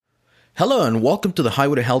Hello and welcome to the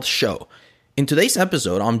Highway to Health show. In today's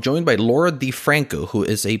episode, I'm joined by Laura DiFranco, who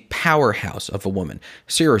is a powerhouse of a woman.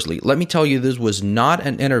 Seriously, let me tell you, this was not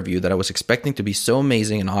an interview that I was expecting to be so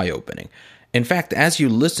amazing and eye-opening. In fact, as you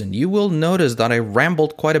listen, you will notice that I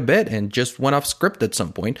rambled quite a bit and just went off script at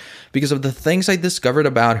some point because of the things I discovered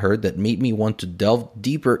about her that made me want to delve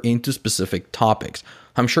deeper into specific topics.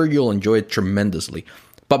 I'm sure you'll enjoy it tremendously.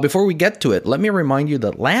 But before we get to it, let me remind you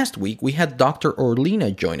that last week we had Dr.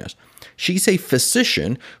 Orlina join us. She's a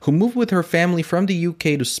physician who moved with her family from the UK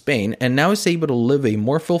to Spain and now is able to live a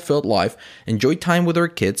more fulfilled life, enjoy time with her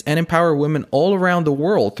kids, and empower women all around the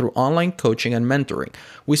world through online coaching and mentoring.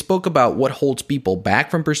 We spoke about what holds people back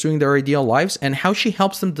from pursuing their ideal lives and how she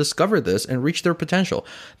helps them discover this and reach their potential.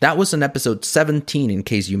 That was in episode 17 in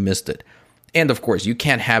case you missed it. And of course, you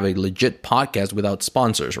can't have a legit podcast without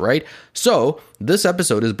sponsors, right? So, this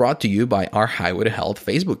episode is brought to you by our Highway to Health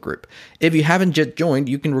Facebook group. If you haven't yet joined,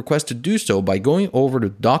 you can request to do so by going over to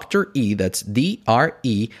Dr. E, that's DRE.show/group,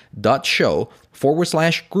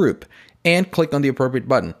 and click on the appropriate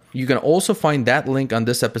button. You can also find that link on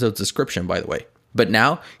this episode's description, by the way. But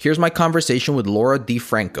now, here's my conversation with Laura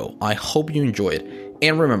DiFranco. I hope you enjoy it.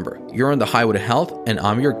 And remember, you're on the Highway to Health, and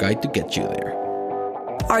I'm your guide to get you there.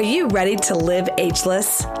 Are you ready to live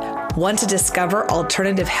ageless? Want to discover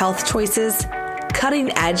alternative health choices,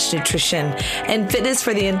 cutting-edge nutrition, and fitness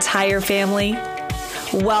for the entire family?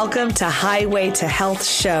 Welcome to Highway to Health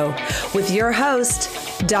show with your host,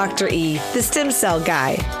 Dr. E, the Stem Cell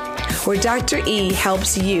Guy, where Dr. E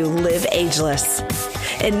helps you live ageless.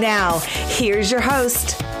 And now, here's your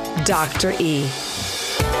host, Dr. E.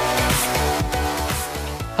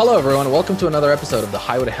 Hello everyone, welcome to another episode of the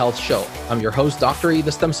Highway to Health show. I'm your host, Dr. E,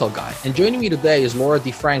 the Stem Cell Guy, and joining me today is Laura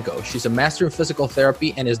DiFranco. She's a master in physical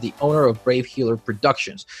therapy and is the owner of Brave Healer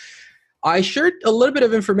Productions. I shared a little bit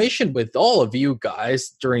of information with all of you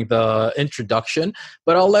guys during the introduction,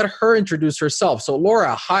 but I'll let her introduce herself. So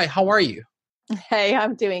Laura, hi, how are you? Hey,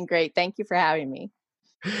 I'm doing great. Thank you for having me.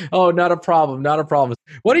 Oh, not a problem, not a problem.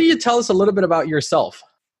 Why don't you tell us a little bit about yourself?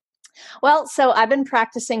 Well, so I've been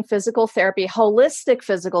practicing physical therapy, holistic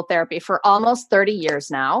physical therapy for almost 30 years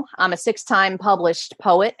now. I'm a 6-time published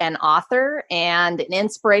poet and author and an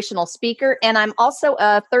inspirational speaker. And I'm also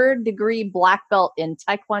a 3rd-degree black belt in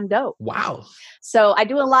Taekwondo. Wow. So I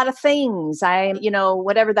do a lot of things.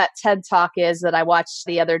 Whatever that TED talk is that I watched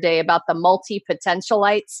the other day about the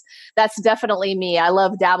multi-potentialites, that's definitely me. I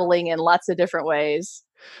love dabbling in lots of different ways.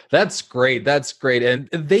 That's great. That's great. And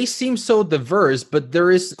they seem so diverse, but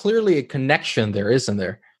there is clearly a connection there, isn't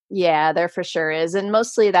there? Yeah, there for sure is. And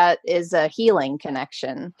mostly that is a healing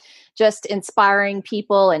connection, just inspiring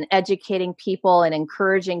people and educating people and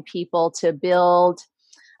encouraging people to build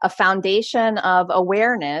a foundation of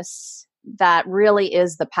awareness that really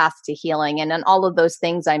is the path to healing. And then all of those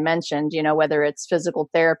things I mentioned, whether it's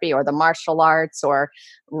physical therapy or the martial arts or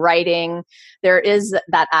writing, there is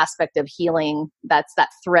that aspect of healing. That's that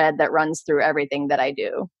thread that runs through everything that I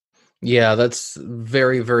do. Yeah, that's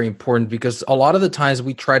very, very important because a lot of the times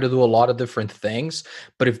we try to do a lot of different things,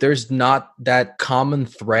 but if there's not that common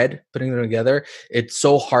thread putting them together, it's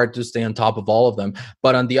so hard to stay on top of all of them.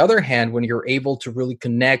 But on the other hand, when you're able to really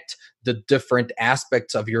connect the different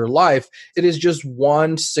aspects of your life, it is just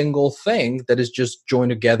one single thing that is just joined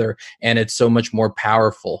together and it's so much more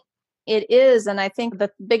powerful. It is. And I think the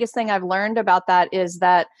biggest thing I've learned about that is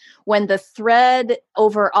that when the thread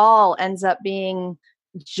overall ends up being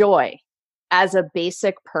joy as a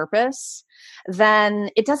basic purpose, then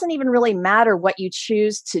it doesn't even really matter what you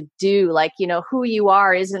choose to do. Like, who you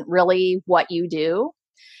are isn't really what you do.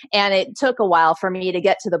 And it took a while for me to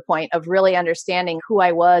get to the point of really understanding who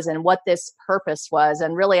I was and what this purpose was.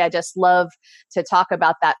 And really, I just love to talk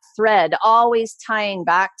about that thread, always tying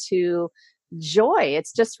back to joy.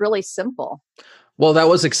 It's just really simple. Well, that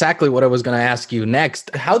was exactly what I was going to ask you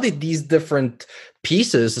next. How did these different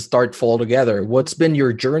pieces start fall together? What's been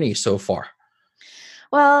your journey so far?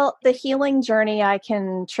 Well, the healing journey I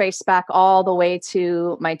can trace back all the way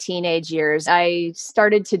to my teenage years. I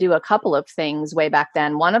started to do a couple of things way back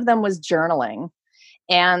then. One of them was journaling,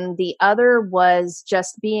 and the other was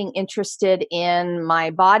just being interested in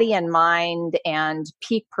my body and mind and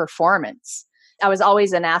peak performance. I was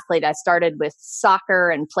always an athlete. I started with soccer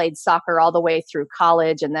and played soccer all the way through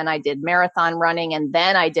college. And then I did marathon running and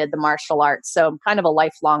then I did the martial arts. So I'm kind of a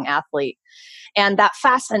lifelong athlete. And that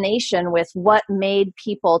fascination with what made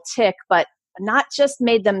people tick, but not just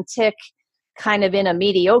made them tick kind of in a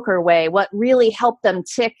mediocre way, what really helped them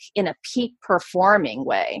tick in a peak performing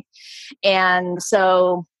way. And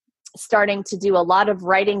so starting to do a lot of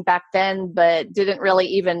writing back then, but didn't really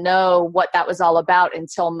even know what that was all about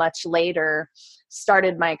until much later.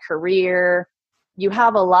 started my career. You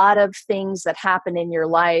have a lot of things that happen in your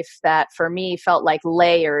life that for me felt like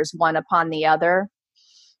layers, one upon the other.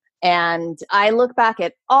 And I look back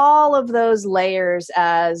at all of those layers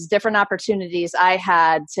as different opportunities I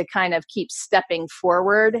had to kind of keep stepping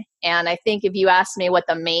forward. And I think if you ask me what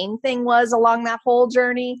the main thing was along that whole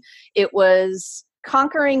journey, it was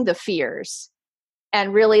conquering the fears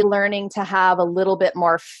and really learning to have a little bit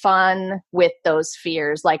more fun with those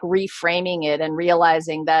fears, like reframing it and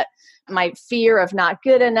realizing that my fear of not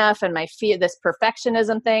good enough and my fear, this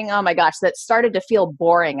perfectionism thing, oh my gosh, that started to feel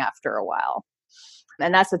boring after a while.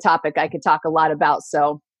 And that's a topic I could talk a lot about.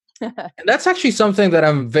 So and that's actually something that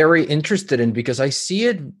I'm very interested in because I see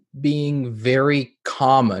it being very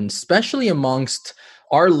common, especially amongst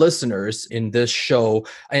our listeners in this show.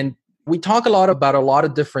 And we talk a lot about a lot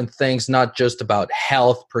of different things, not just about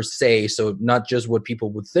health per se. So not just what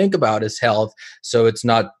people would think about as health. So it's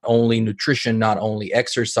not only nutrition, not only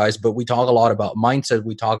exercise, but we talk a lot about mindset.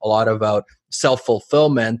 We talk a lot about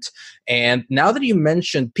self-fulfillment. And now that you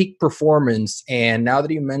mentioned peak performance, and now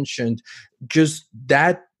that you mentioned just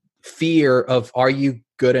that fear of, are you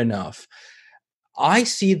good enough? I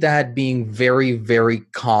see that being very, very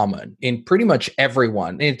common in pretty much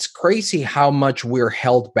everyone. It's crazy how much we're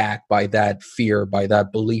held back by that fear, by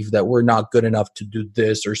that belief that we're not good enough to do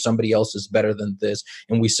this or somebody else is better than this,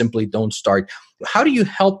 and we simply don't start. How do you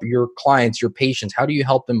help your clients, your patients? How do you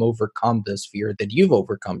help them overcome this fear that you've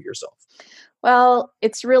overcome yourself? Well,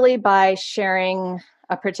 it's really by sharing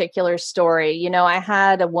a particular story. You know, I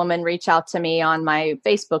had a woman reach out to me on my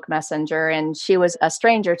Facebook Messenger, and she was a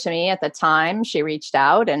stranger to me at the time. She reached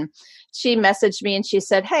out and she messaged me and she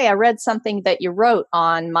said, "Hey, I read something that you wrote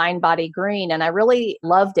on Mind Body Green and I really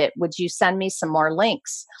loved it. Would you send me some more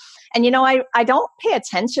links?" And, you know, I don't pay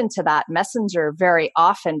attention to that messenger very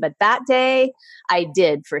often, but that day I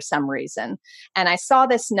did for some reason. And I saw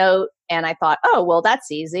this note and I thought, oh, well, that's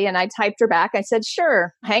easy. And I typed her back. I said,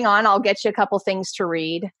 sure, hang on, I'll get you a couple things to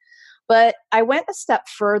read. But I went a step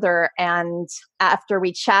further. And after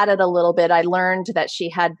we chatted a little bit, I learned that she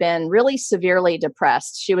had been really severely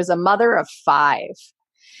depressed. She was a mother of 5.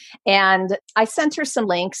 And I sent her some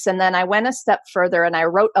links, and then I went a step further and I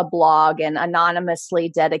wrote a blog and anonymously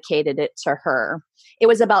dedicated it to her. It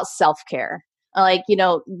was about self-care. Like, you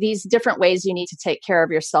know, these different ways you need to take care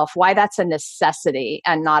of yourself, why that's a necessity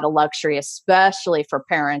and not a luxury, especially for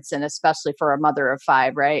parents and especially for a mother of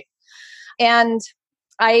 5, right? And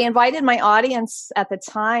I invited my audience at the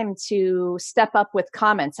time to step up with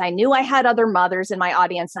comments. I knew I had other mothers in my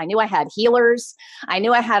audience. I knew I had healers. I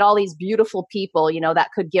knew I had all these beautiful people, you know,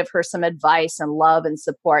 that could give her some advice and love and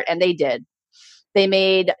support. And they did. They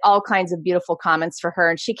made all kinds of beautiful comments for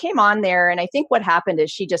her. And she came on there. And I think what happened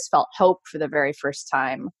is she just felt hope for the very first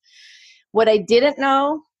time. What I didn't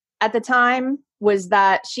know at the time was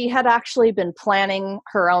that she had actually been planning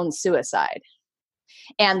her own suicide.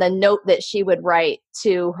 And the note that she would write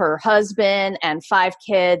to her husband and 5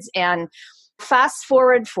 kids. And fast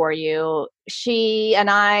forward for you, she and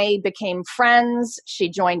I became friends. She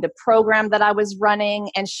joined a program that I was running,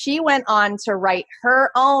 and she went on to write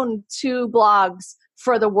her own 2 blogs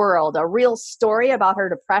for the world, a real story about her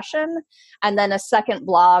depression, and then a second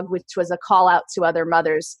blog, which was a call out to other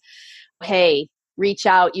mothers. Hey, reach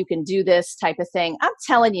out, you can do this type of thing. I'm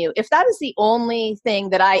telling you, if that is the only thing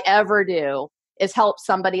that I ever do is help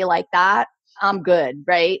somebody like that, I'm good,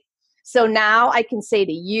 right? So now I can say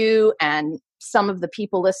to you and some of the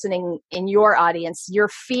people listening in your audience, your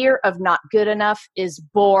fear of not good enough is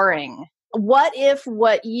boring. What if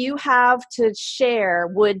what you have to share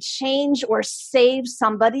would change or save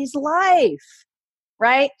somebody's life,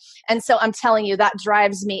 right? And so I'm telling you, that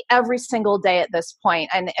drives me every single day at this point.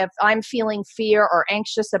 And if I'm feeling fear or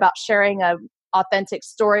anxious about sharing a authentic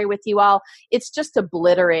story with you all, it's just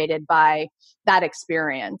obliterated by that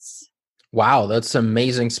experience. Wow, that's an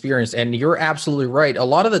amazing experience. And you're absolutely right. A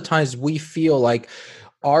lot of the times we feel like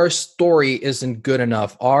our story isn't good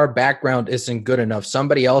enough. Our background isn't good enough.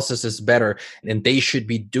 Somebody else's is better and they should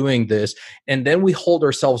be doing this. And then we hold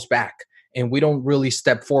ourselves back and we don't really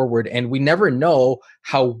step forward. And we never know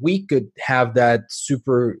how we could have that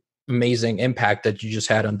super amazing impact that you just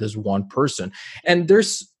had on this one person. And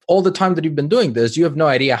there's all the time that you've been doing this, you have no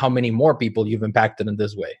idea how many more people you've impacted in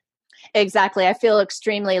this way. Exactly. I feel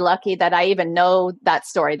extremely lucky that I even know that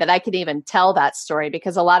story, that I could even tell that story,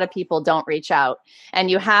 because a lot of people don't reach out.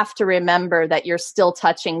 And you have to remember that you're still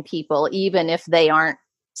touching people, even if they aren't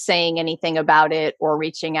saying anything about it or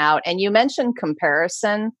reaching out. And you mentioned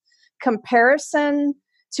comparison. Comparison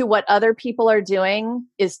to what other people are doing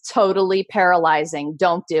is totally paralyzing.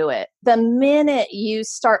 Don't do it. The minute you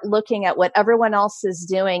start looking at what everyone else is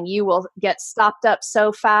doing, you will get stopped up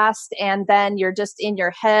so fast. And then you're just in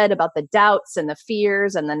your head about the doubts and the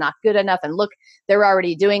fears and the not good enough. And look, they're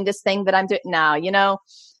already doing this thing that I'm doing now.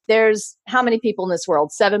 There's how many people in this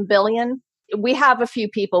world? 7 billion? We have a few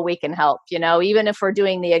people we can help, even if we're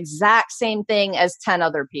doing the exact same thing as 10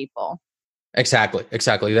 other people. Exactly.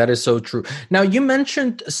 That is so true. Now, you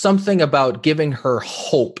mentioned something about giving her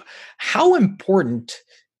hope. How important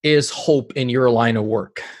is hope in your line of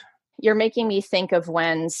work? You're making me think of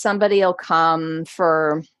when somebody will come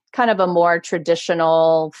for kind of a more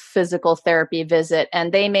traditional physical therapy visit,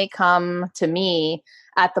 and they may come to me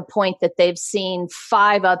at the point that they've seen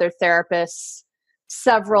 5 other therapists,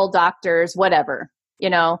 several doctors, whatever,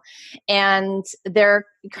 and they're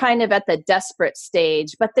kind of at the desperate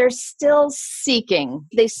stage, but they're still seeking.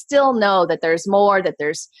 They still know that there's more, that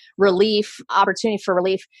there's relief, opportunity for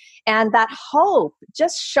relief. And that hope,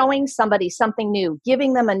 just showing somebody something new,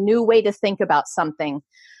 giving them a new way to think about something,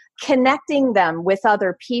 connecting them with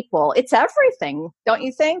other people. It's everything, don't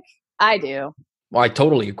you think? I do. Well, I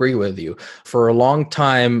totally agree with you. For a long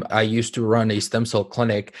time, I used to run a stem cell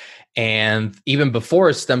clinic, and even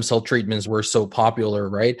before stem cell treatments were so popular,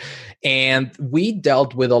 right? And we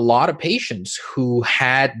dealt with a lot of patients who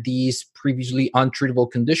had these previously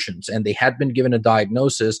untreatable conditions, and they had been given a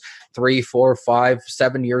diagnosis 3, 4, 5,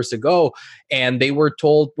 7 years ago, and they were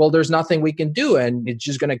told, well, there's nothing we can do, and it's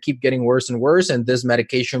just going to keep getting worse and worse, and this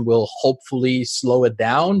medication will hopefully slow it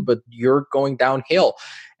down, but you're going downhill.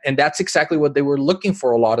 And that's exactly what they were looking for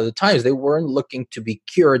a lot of the times. They weren't looking to be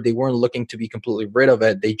cured. They weren't looking to be completely rid of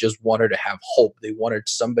it. They just wanted to have hope. They wanted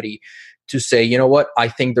somebody to say, you know what, I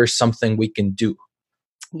think there's something we can do.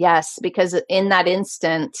 Yes, because in that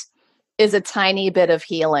instant is a tiny bit of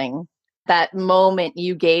healing. That moment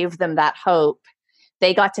you gave them that hope,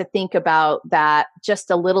 they got to think about that just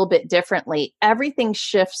a little bit differently. Everything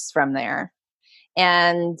shifts from there.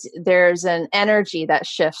 And there's an energy that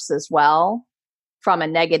shifts as well, from a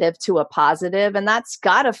negative to a positive, and that's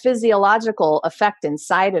got a physiological effect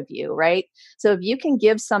inside of you, right? So if you can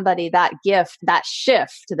give somebody that gift, that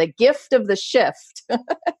shift, the gift of the shift,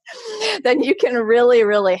 then you can really,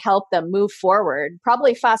 really help them move forward,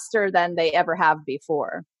 probably faster than they ever have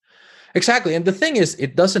before. Exactly. And the thing is,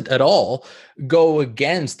 it doesn't at all go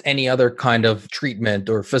against any other kind of treatment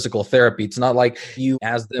or physical therapy. It's not like you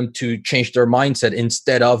ask them to change their mindset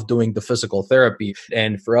instead of doing the physical therapy.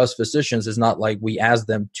 And for us physicians, it's not like we ask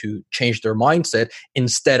them to change their mindset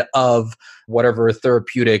instead of whatever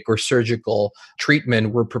therapeutic or surgical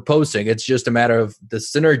treatment we're proposing. It's just a matter of the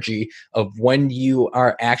synergy of when you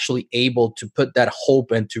are actually able to put that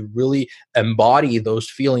hope and to really embody those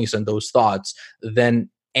feelings and those thoughts, then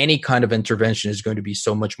any kind of intervention is going to be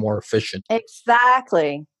so much more efficient.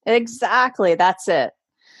 Exactly. That's it.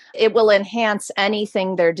 It will enhance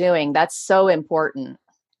anything they're doing. That's so important.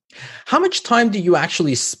 How much time do you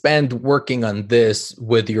actually spend working on this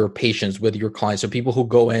with your patients, with your clients? So people who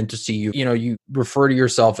go in to see you, you refer to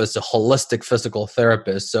yourself as a holistic physical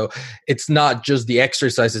therapist. So it's not just the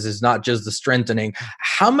exercises, it's not just the strengthening.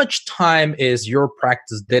 How much time is your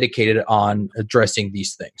practice dedicated on addressing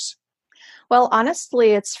these things? Well,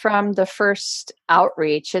 honestly, it's from the first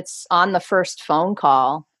outreach. It's on the first phone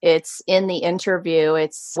call. It's in the interview.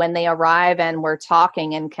 It's when they arrive and we're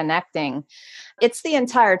talking and connecting. It's the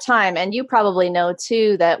entire time. And you probably know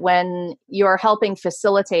too that when you're helping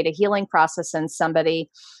facilitate a healing process in somebody,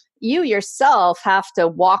 you yourself have to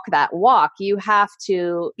walk that walk. You have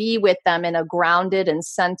to be with them in a grounded and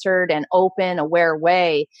centered and open, aware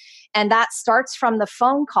way. And that starts from the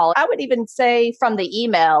phone call. I would even say from the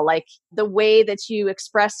email, like the way that you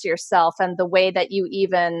express yourself and the way that you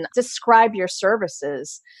even describe your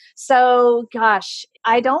services. So, gosh,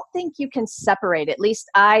 I don't think you can separate. At least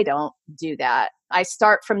I don't do that. I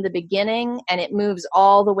start from the beginning and it moves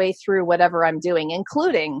all the way through whatever I'm doing,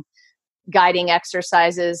 including guiding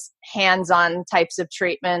exercises, hands-on types of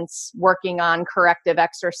treatments, working on corrective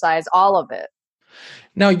exercise, all of it.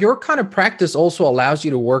 Now, your kind of practice also allows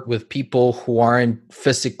you to work with people who aren't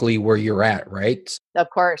physically where you're at, right? Of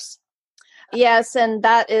course. Yes, and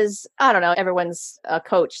that is, I don't know, everyone's a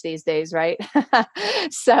coach these days, right?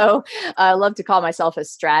 So I love to call myself a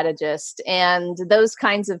strategist. And those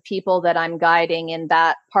kinds of people that I'm guiding in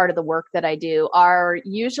that part of the work that I do are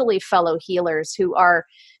usually fellow healers who are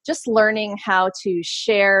just learning how to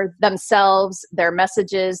share themselves, their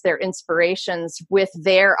messages, their inspirations with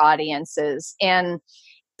their audiences. And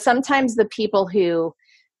sometimes the people who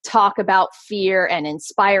talk about fear and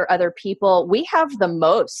inspire other people, we have the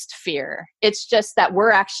most fear. It's just that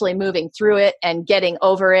we're actually moving through it and getting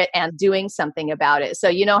over it and doing something about it. So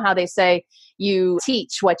you know how they say you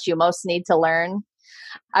teach what you most need to learn?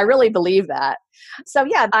 I really believe that. So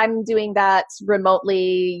yeah, I'm doing that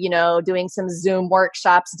remotely, doing some Zoom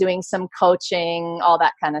workshops, doing some coaching, all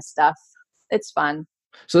that kind of stuff. It's fun.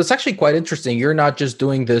 So it's actually quite interesting. You're not just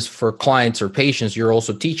doing this for clients or patients, you're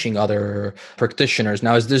also teaching other practitioners.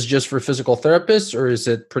 Now, is this just for physical therapists or is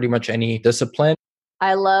it pretty much any discipline?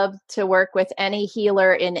 I love to work with any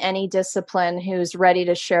healer in any discipline who's ready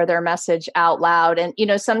to share their message out loud. And,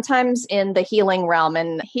 sometimes in the healing realm,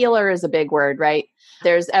 and healer is a big word, right?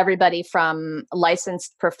 There's everybody from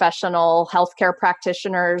licensed professional healthcare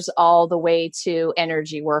practitioners all the way to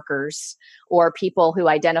energy workers or people who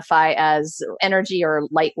identify as energy or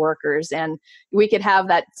light workers. And we could have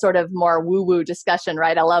that sort of more woo-woo discussion,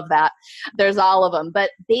 right? I love that. There's all of them. But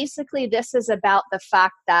basically, this is about the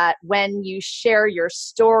fact that when you share your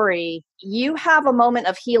story, you have a moment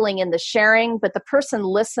of healing in the sharing, but the person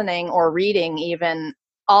listening or reading even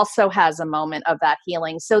also has a moment of that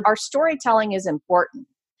healing. So our storytelling is important.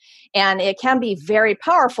 And it can be very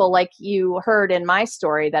powerful, like you heard in my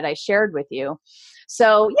story that I shared with you.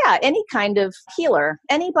 So yeah, any kind of healer,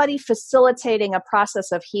 anybody facilitating a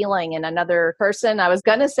process of healing in another person. I was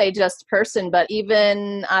going to say just person, but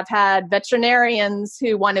even I've had veterinarians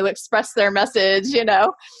who want to express their message,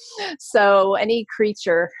 So any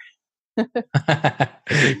creature.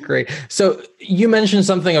 Great. So you mentioned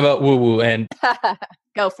something about woo-woo and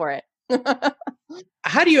go for it.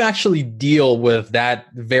 how do you actually deal with that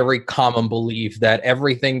very common belief that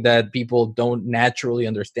everything that people don't naturally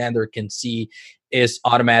understand or can see is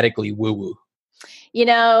automatically woo-woo?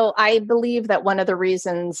 I believe that one of the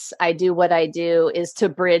reasons I do what I do is to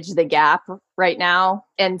bridge the gap right now.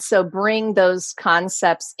 And so bring those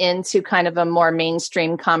concepts into kind of a more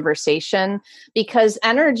mainstream conversation because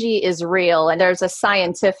energy is real and there's a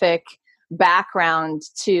scientific background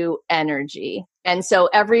to energy. And so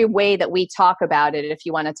every way that we talk about it, if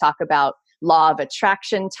you want to talk about law of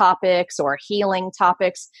attraction topics or healing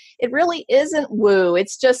topics, it really isn't woo.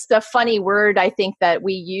 It's just a funny word, I think, that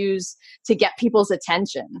we use to get people's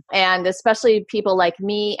attention. And especially people like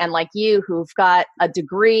me and like you who've got a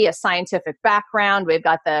degree, a scientific background, we've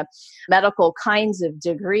got the medical kinds of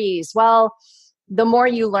degrees. Well, the more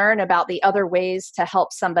you learn about the other ways to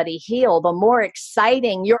help somebody heal, the more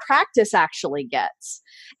exciting your practice actually gets.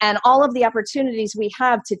 And all of the opportunities we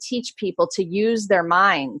have to teach people to use their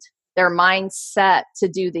mind, their mindset to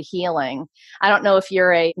do the healing. I don't know if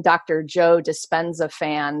you're a Dr. Joe Dispenza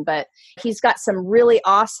fan, but he's got some really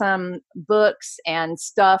awesome books and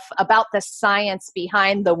stuff about the science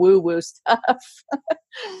behind the woo-woo stuff.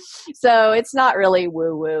 So it's not really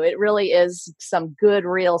woo-woo. It really is some good,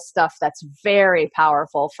 real stuff that's very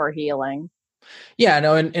powerful for healing. Yeah,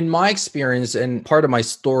 no, in my experience and part of my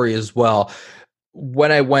story as well,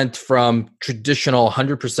 when I went from traditional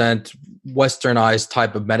 100% westernized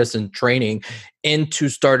type of medicine training into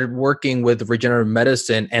started working with regenerative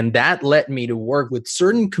medicine, and that led me to work with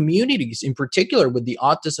certain communities, in particular with the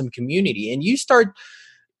autism community. And you start,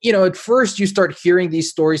 at first you start hearing these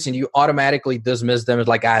stories and you automatically dismiss them as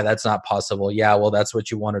like, that's not possible. Yeah, well, that's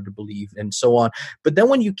what you wanted to believe and so on. But then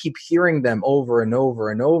when you keep hearing them over and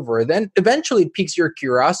over and over, then eventually it piques your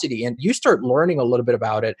curiosity and you start learning a little bit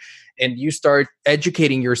about it and you start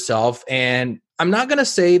educating yourself. And I'm not going to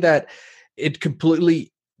say that it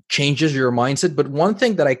completely changes your mindset, but one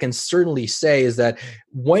thing that I can certainly say is that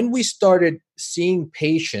when we started seeing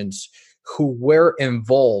patients who were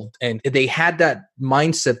involved and they had that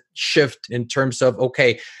mindset shift in terms of,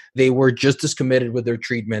 okay, they were just as committed with their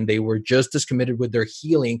treatment. They were just as committed with their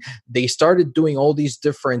healing. They started doing all these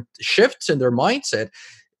different shifts in their mindset.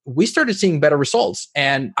 We started seeing better results.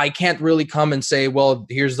 And I can't really come and say, well,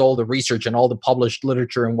 here's all the research and all the published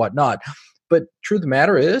literature and whatnot. But truth of the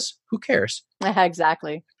matter is, who cares?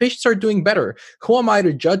 Exactly. Patients are doing better. Who am I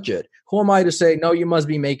to judge it? Who am I to say, no, you must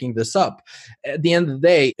be making this up? At the end of the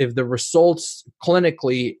day, if the results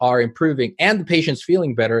clinically are improving and the patient's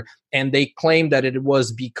feeling better, and they claim that it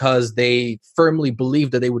was because they firmly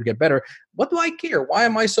believed that they would get better, what do I care? Why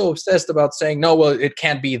am I so obsessed about saying, no, well, it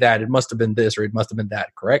can't be that. It must have been this or it must have been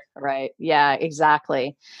that, correct? Right. Yeah,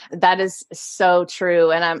 exactly. That is so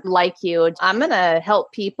true. And I'm like you, I'm going to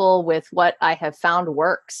help people with what I have found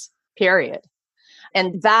works, period.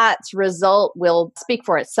 And that result will speak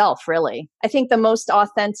for itself, really. I think the most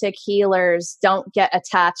authentic healers don't get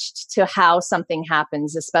attached to how something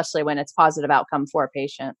happens, especially when it's positive outcome for a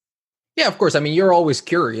patient. Yeah, of course. I mean, you're always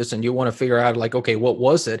curious and you want to figure out, like, okay, what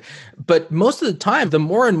was it? But most of the time, the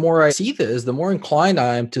more and more I see this, the more inclined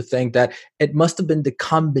I am to think that it must have been the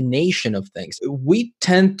combination of things. We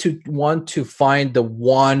tend to want to find the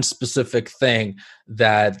one specific thing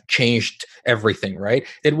that changed everything, right?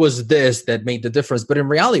 It was this that made the difference. But in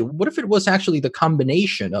reality, what if it was actually the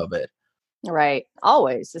combination of it? Right.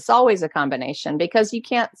 Always. It's always a combination because you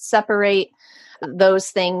can't separate those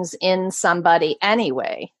things in somebody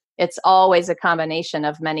anyway. It's always a combination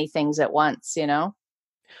of many things at once, you know?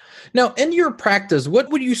 Now, in your practice,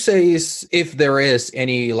 what would you say is, if there is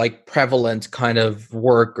any like prevalent kind of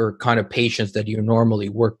work or kind of patients that you normally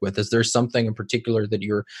work with? Is there something in particular that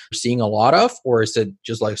you're seeing a lot of, or is it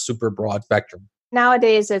just like super broad spectrum?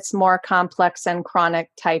 Nowadays, it's more complex and chronic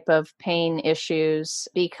type of pain issues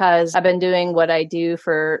because I've been doing what I do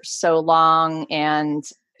for so long. And,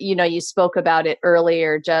 you know, you spoke about it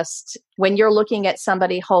earlier, just when you're looking at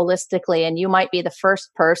somebody holistically, and you might be the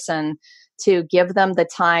first person to give them the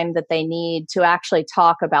time that they need to actually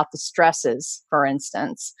talk about the stresses, for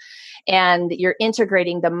instance. And you're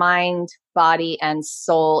integrating the mind, body, and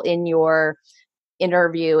soul in your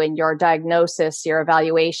interview, in your diagnosis, your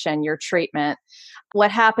evaluation, your treatment.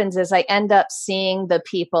 What happens is I end up seeing the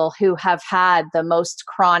people who have had the most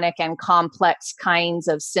chronic and complex kinds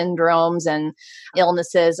of syndromes and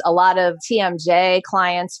illnesses. A lot of TMJ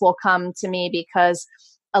clients will come to me because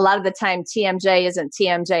a lot of the time TMJ isn't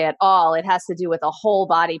TMJ at all. It has to do with a whole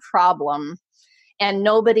body problem. And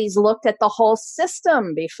nobody's looked at the whole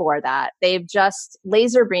system before that. They've just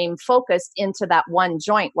laser beam focused into that one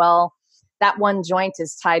joint. Well, that one joint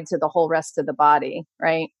is tied to the whole rest of the body,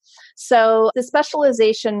 right? So the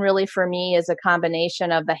specialization really for me is a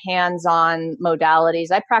combination of the hands-on modalities.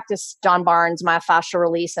 I practice John Barnes, myofascial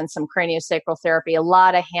release, and some craniosacral therapy, a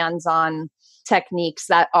lot of hands-on techniques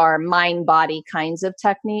that are mind-body kinds of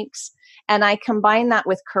techniques. And I combine that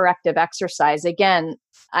with corrective exercise. Again,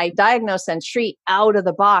 I diagnose and treat out of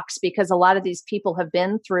the box because a lot of these people have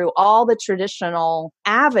been through all the traditional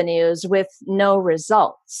avenues with no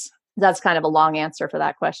results. That's kind of a long answer for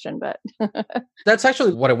that question, but That's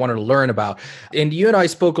actually what I wanted to learn about. And you and I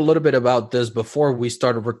spoke a little bit about this before we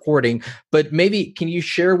started recording, but maybe can you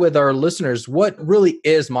share with our listeners what really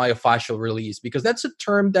is myofascial release? Because that's a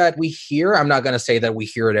term that we hear. I'm not going to say that we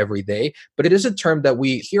hear it every day, but it is a term that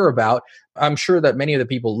we hear about. I'm sure that many of the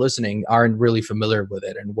people listening aren't really familiar with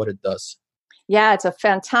it and what it does. yeah, it's a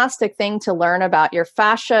fantastic thing to learn about. Your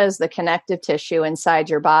fascia is the connective tissue inside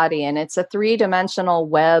your body, and it's a three-dimensional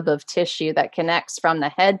web of tissue that connects from the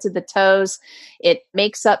head to the toes. It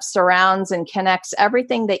makes up, surrounds, and connects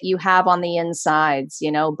everything that you have on the insides, you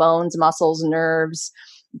know, bones, muscles, nerves,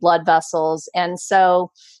 blood vessels. And so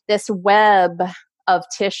this web of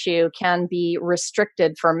tissue can be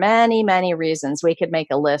restricted for many, many reasons. We could make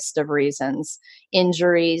a list of reasons: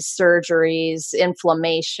 injuries, surgeries,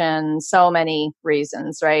 inflammation, so many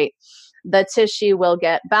reasons, right? The tissue will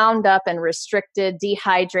get bound up and restricted,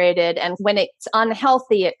 dehydrated. And when it's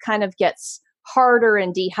unhealthy, it kind of gets harder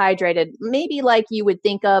and dehydrated, maybe like you would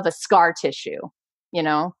think of a scar tissue, you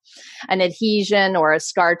know, an adhesion or a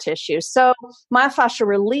scar tissue. So myofascial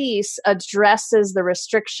release addresses the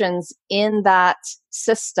restrictions in that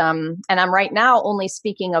system. And I'm right now only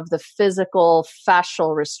speaking of the physical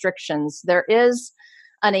fascial restrictions. There is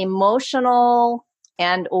an emotional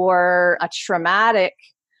and or a traumatic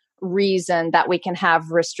reason that we can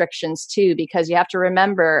have restrictions too, because you have to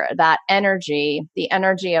remember that energy, the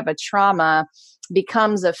energy of a trauma,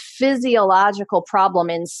 becomes a physiological problem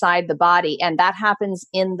inside the body, and that happens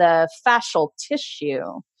in the fascial tissue.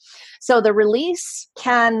 So the release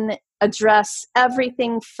can address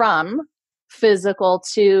everything from physical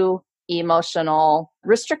to emotional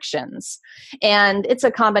restrictions. And it's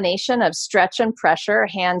a combination of stretch and pressure,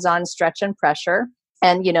 hands-on stretch and pressure.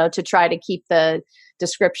 And, you know, to try to keep the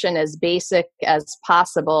description as basic as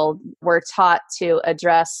possible, we're taught to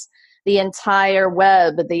address the entire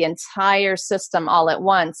web, the entire system all at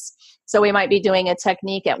once. So we might be doing a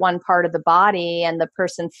technique at one part of the body and the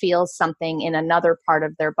person feels something in another part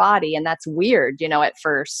of their body. And that's weird, you know, at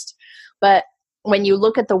first. But when you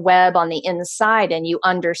look at the web on the inside and you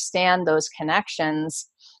understand those connections,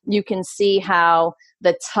 you can see how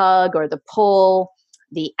the tug or the pull,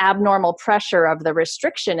 the abnormal pressure of the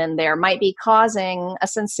restriction in there might be causing a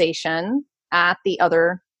sensation at the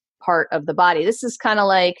other part of the body. This is kind of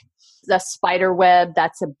like the spider web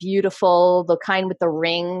that's a beautiful, the kind with the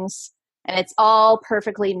rings, and it's all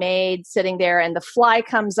perfectly made sitting there, and the fly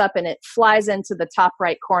comes up and it flies into the top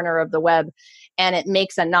right corner of the web and it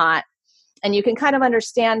makes a knot. And you can kind of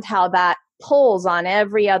understand how that pulls on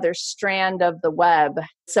every other strand of the web.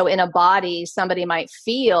 So in a body, somebody might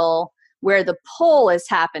feel where the pull is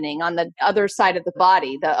happening on the other side of the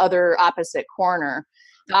body, the other opposite corner.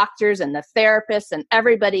 Doctors and the therapists and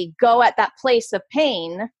everybody go at that place of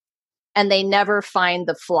pain and they never find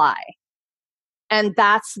the fly. And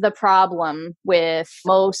that's the problem with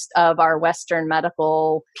most of our Western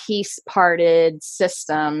medical piece-parted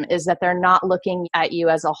system, is that they're not looking at you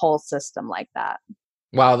as a whole system like that.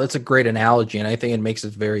 Wow, that's a great analogy. And I think it makes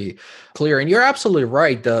it very clear. And you're absolutely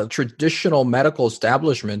right. The traditional medical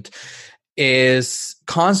establishment is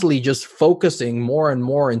constantly just focusing more and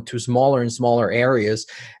more into smaller and smaller areas,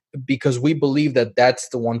 because we believe that that's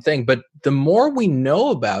the one thing. But the more we know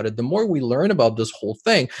about it, the more we learn about this whole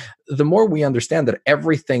thing, the more we understand that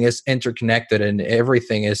everything is interconnected and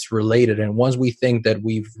everything is related. And once we think that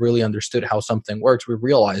we've really understood how something works, we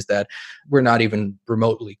realize that we're not even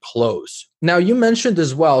remotely close. Now, you mentioned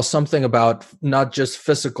as well something about not just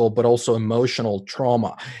physical, but also emotional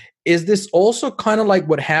trauma. Is this also kind of like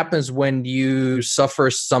what happens when you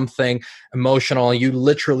suffer something emotional and you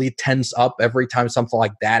literally tense up every time something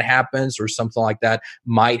like that happens, or something like that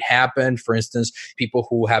might happen? For instance, people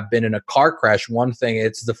who have been in a car crash, one thing,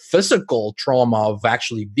 it's the physical trauma of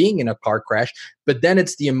actually being in a car crash, but then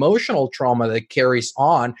it's the emotional trauma that carries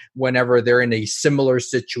on whenever they're in a similar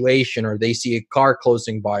situation, or they see a car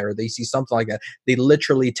closing by, or they see something like that. They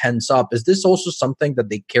literally tense up. Is this also something that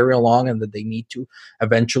they carry along and that they need to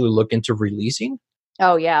eventually look into releasing?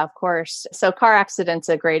 Oh, yeah, of course. So car accident's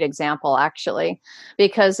a great example, actually,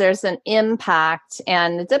 because there's an impact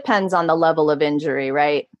and it depends on the level of injury,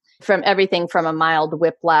 right? From everything from a mild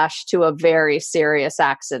whiplash to a very serious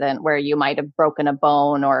accident where you might have broken a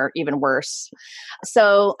bone or even worse.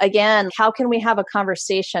 So again, how can we have a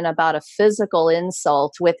conversation about a physical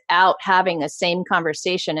insult without having the same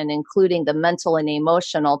conversation and including the mental and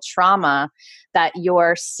emotional trauma that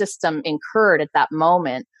your system incurred at that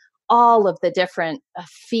moment? All of the different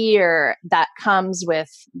fear that comes with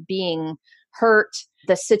being hurt,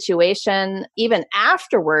 the situation, even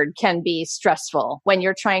afterward, can be stressful when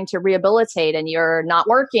you're trying to rehabilitate and you're not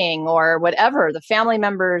working or whatever. The family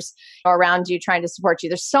members around you trying to support you.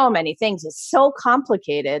 There's so many things. It's so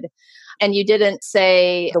complicated. And you didn't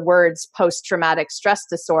say the words post-traumatic stress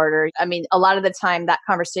disorder. I mean, a lot of the time that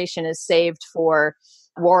conversation is saved for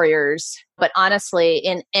warriors. But honestly,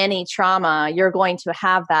 in any trauma, you're going to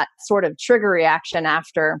have that sort of trigger reaction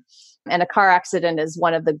after. And a car accident is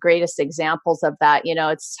one of the greatest examples of that. You know,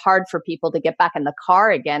 it's hard for people to get back in the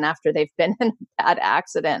car again after they've been in a bad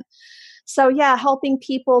accident. So yeah, helping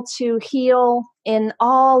people to heal in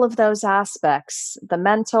all of those aspects, the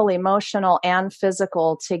mental, emotional, and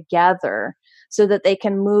physical together, so that they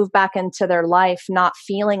can move back into their life, not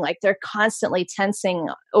feeling like they're constantly tensing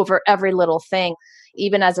over every little thing.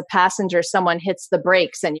 Even as a passenger, someone hits the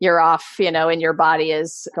brakes and you're off, you know, and your body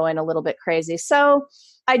is going a little bit crazy. So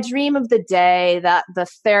I dream of the day that the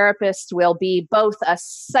therapist will be both a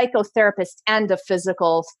psychotherapist and a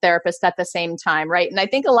physical therapist at the same time, right? And I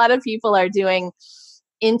think a lot of people are doing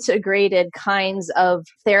integrated kinds of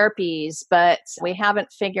therapies, but we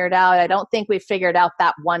haven't figured out, I don't think we've figured out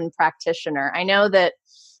that one practitioner. I know that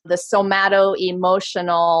the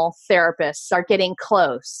somato-emotional therapists are getting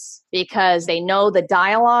close because they know the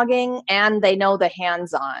dialoguing and they know the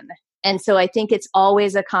hands-on. And so I think it's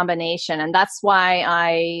always a combination. And that's why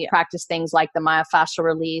I practice things like the myofascial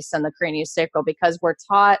release and the craniosacral, because we're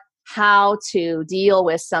taught how to deal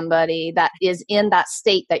with somebody that is in that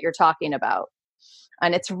state that you're talking about.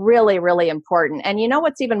 And it's really, really important. And you know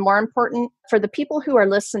what's even more important? For the people who are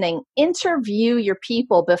listening, interview your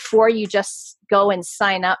people before you just go and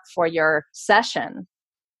sign up for your session.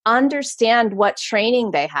 Understand what training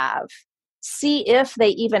they have. See if they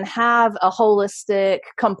even have a holistic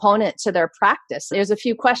component to their practice. There's a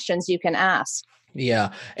few questions you can ask.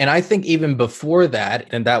 Yeah. And I think even before that,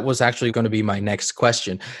 and that was actually going to be my next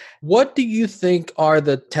question, what do you think are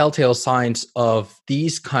the telltale signs of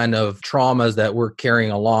these kind of traumas that we're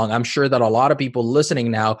carrying along? I'm sure that a lot of people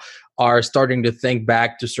listening now are starting to think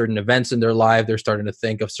back to certain events in their life. They're starting to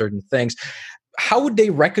think of certain things. How would they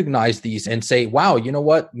recognize these and say, wow, you know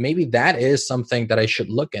what, maybe that is something that I should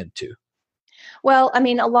look into? Well, I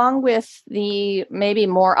mean, along with the maybe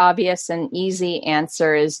more obvious and easy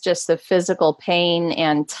answer is just the physical pain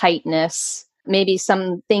and tightness, maybe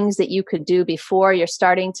some things that you could do before you're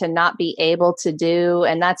starting to not be able to do.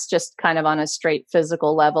 And that's just kind of on a straight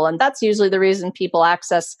physical level. And that's usually the reason people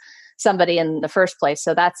access somebody in the first place.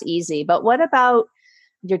 So that's easy. But what about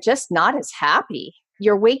you're just not as happy?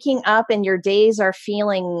 You're waking up and your days are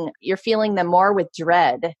you're feeling them more with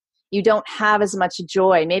dread. You don't have as much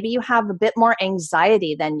joy. Maybe you have a bit more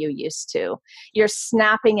anxiety than you used to. You're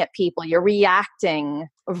snapping at people. You're reacting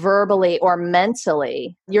verbally or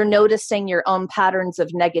mentally. You're noticing your own patterns of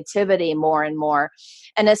negativity more and more.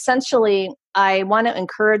 And essentially, I want to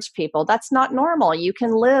encourage people, that's not normal. You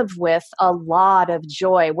can live with a lot of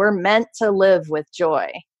joy. We're meant to live with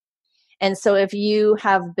joy. And so if you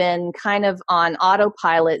have been kind of on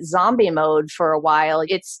autopilot zombie mode for a while,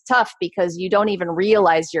 it's tough because you don't even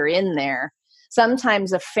realize you're in there.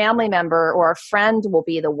 Sometimes a family member or a friend will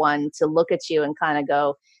be the one to look at you and kind of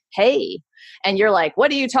go, hey, and you're like,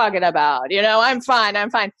 what are you talking about? I'm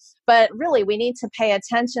fine. But really, we need to pay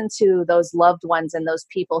attention to those loved ones and those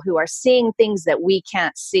people who are seeing things that we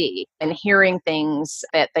can't see and hearing things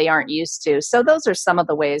that they aren't used to. So those are some of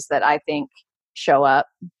the ways that I think show up.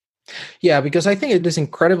 Yeah, because I think it is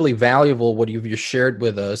incredibly valuable what you've just shared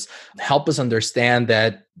with us. Help us understand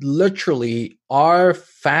that literally our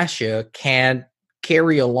fascia can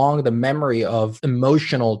carry along the memory of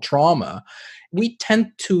emotional trauma. We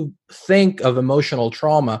tend to think of emotional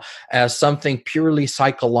trauma as something purely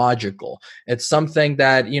psychological. It's something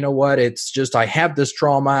that, it's just I have this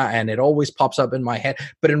trauma and it always pops up in my head.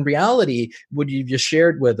 But in reality, what you just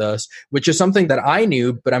shared with us, which is something that I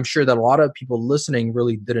knew, but I'm sure that a lot of people listening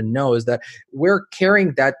really didn't know, is that we're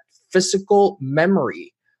carrying that physical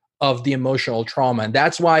memory of the emotional trauma. And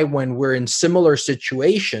that's why when we're in similar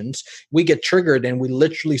situations, we get triggered and we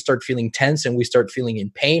literally start feeling tense and we start feeling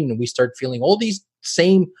in pain and we start feeling all these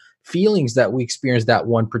same feelings that we experienced that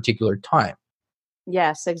one particular time.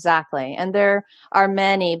 Yes, exactly. And there are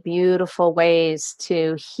many beautiful ways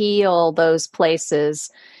to heal those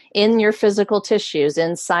places in your physical tissues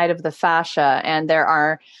inside of the fascia. And there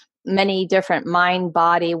are many different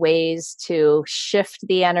mind-body ways to shift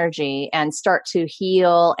the energy and start to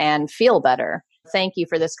heal and feel better. Thank you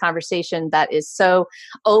for this conversation that is so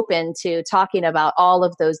open to talking about all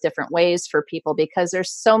of those different ways for people, because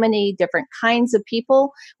there's so many different kinds of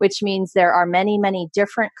people, which means there are many, many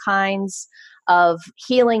different kinds of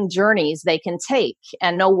healing journeys they can take.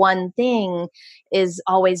 And no one thing is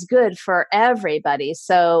always good for everybody.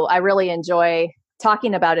 So I really enjoy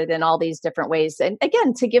talking about it in all these different ways. And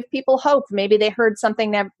again, to give people hope. Maybe they heard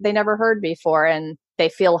something that they never heard before and they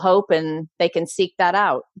feel hope and they can seek that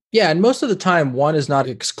out. Yeah, and most of the time, one is not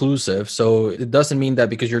exclusive. So it doesn't mean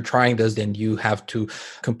that because you're trying this, then you have to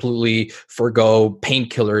completely forgo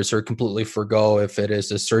painkillers or completely forgo if it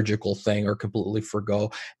is a surgical thing or completely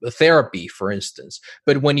forgo the therapy, for instance.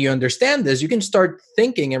 But when you understand this, you can start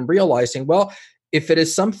thinking and realizing, well, if it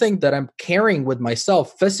is something that I'm carrying with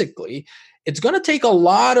myself physically, it's going to take a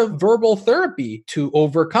lot of verbal therapy to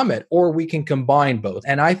overcome it, or we can combine both.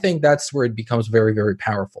 And I think that's where it becomes very, very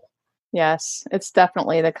powerful. Yes, it's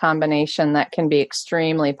definitely the combination that can be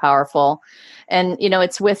extremely powerful. And,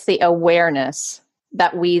 it's with the awareness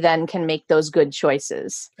that we then can make those good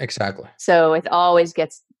choices. Exactly. So it always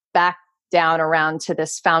gets back down around to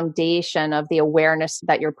this foundation of the awareness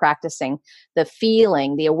that you're practicing. The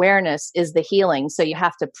feeling, the awareness is the healing. So you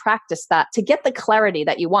have to practice that to get the clarity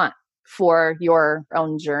that you want for your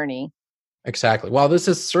own journey. Exactly. Well, this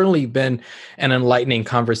has certainly been an enlightening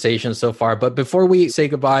conversation so far. But before we say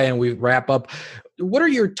goodbye and we wrap up, what are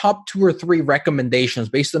your top 2 or 3 recommendations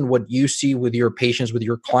based on what you see with your patients, with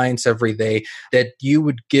your clients every day, that you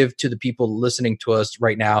would give to the people listening to us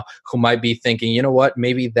right now who might be thinking, you know what,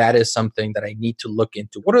 maybe that is something that I need to look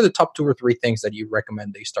into? What are the top 2 or 3 things that you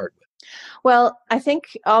recommend they start with? Well, I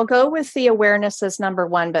think I'll go with the awareness as number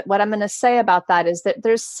one. But what I'm going to say about that is that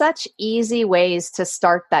there's such easy ways to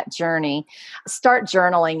start that journey. Start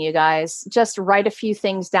journaling, you guys. Just write a few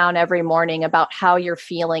things down every morning about how you're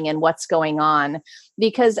feeling and what's going on.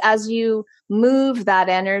 Because as you move that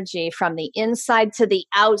energy from the inside to the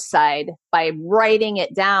outside by writing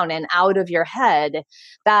it down and out of your head,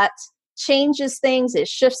 that changes things, it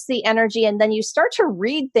shifts the energy, and then you start to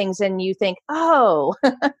read things and you think, oh,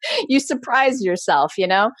 you surprise yourself,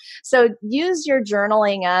 So use your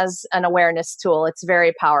journaling as an awareness tool. It's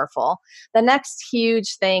very powerful. The next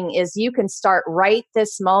huge thing is you can start right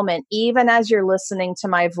this moment, even as you're listening to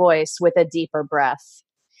my voice, with a deeper breath.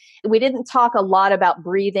 We didn't talk a lot about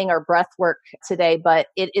breathing or breath work today, but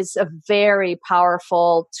it is a very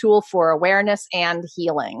powerful tool for awareness and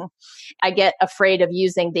healing. I get afraid of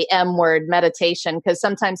using the M word, meditation, because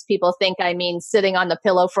sometimes people think I mean sitting on the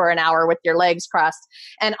pillow for an hour with your legs crossed.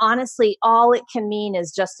 And honestly, all it can mean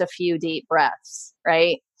is just a few deep breaths,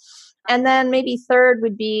 right? And then maybe third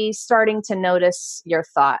would be starting to notice your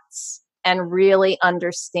thoughts and really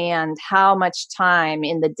understand how much time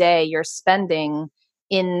in the day you're spending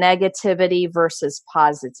in negativity versus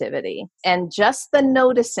positivity. And just the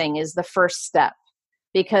noticing is the first step.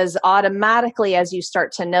 because automatically as you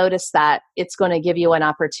start to notice that, it's going to give you an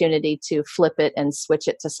opportunity to flip it and switch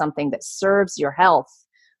it to something that serves your health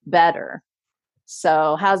better.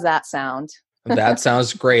 So how's that sound? That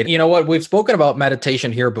sounds great. You know what? We've spoken about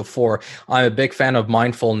meditation here before. I'm a big fan of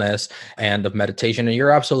mindfulness and of meditation. And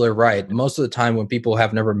you're absolutely right. Most of the time when people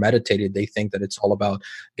have never meditated, they think that it's all about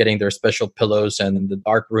getting their special pillows and the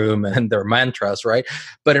dark room and their mantras, right?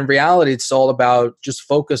 But in reality, it's all about just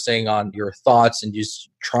focusing on your thoughts and just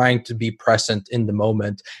trying to be present in the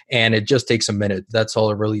moment. And it just takes a minute. That's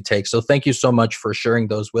all it really takes. So thank you so much for sharing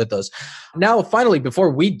those with us. Now, finally,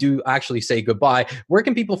 before we do actually say goodbye, where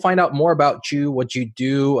can people find out more about you, what you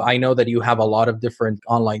do? I know that you have a lot of different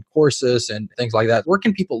online courses and things like that. Where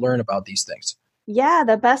can people learn about these things? Yeah,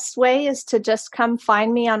 the best way is to just come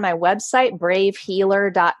find me on my website,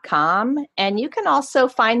 bravehealer.com. And you can also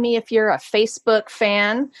find me if you're a Facebook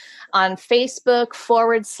fan on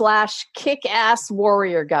Facebook/Kick-Ass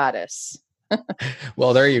Warrior Goddess.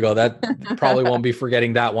 Well, there you go. That probably won't be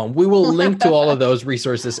forgetting that one. We will link to all of those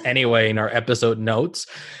resources anyway in our episode notes.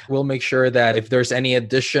 We'll make sure that if there's any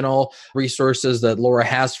additional resources that Laura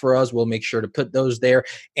has for us, we'll make sure to put those there.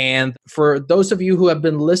 And for those of you who have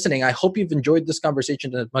been listening, I hope you've enjoyed this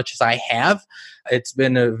conversation as much as I have. It's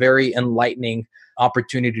been a very enlightening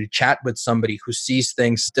opportunity to chat with somebody who sees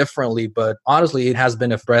things differently. But honestly, it has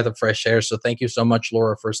been a breath of fresh air. So thank you so much,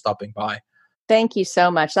 Laura, for stopping by. Thank you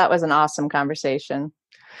so much. That was an awesome conversation.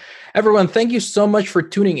 Everyone, thank you so much for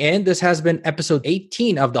tuning in. This has been episode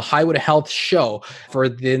 18 of the Highway to Health show. For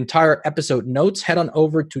the entire episode notes, head on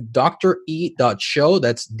over to dre.show.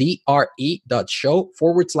 That's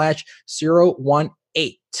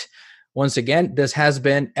dre.show/018. Once again, this has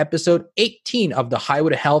been episode 18 of the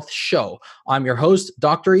Highway to Health show. I'm your host,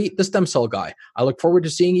 Dr. E, the Stem Cell Guy. I look forward to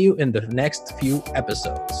seeing you in the next few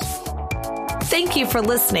episodes. Thank you for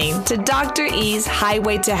listening to Dr. E's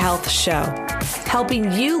Highway to Health show, helping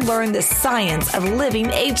you learn the science of living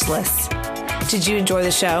ageless. Did you enjoy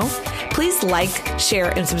the show? Please like,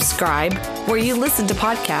 share, and subscribe where you listen to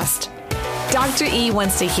podcasts. Dr. E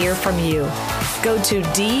wants to hear from you. Go to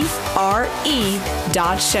dre.show.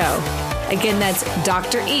 Again, that's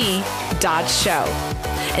dre.show.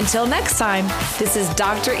 Until next time, this is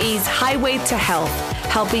Dr. E's Highway to Health,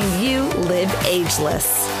 helping you live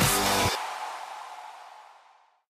ageless.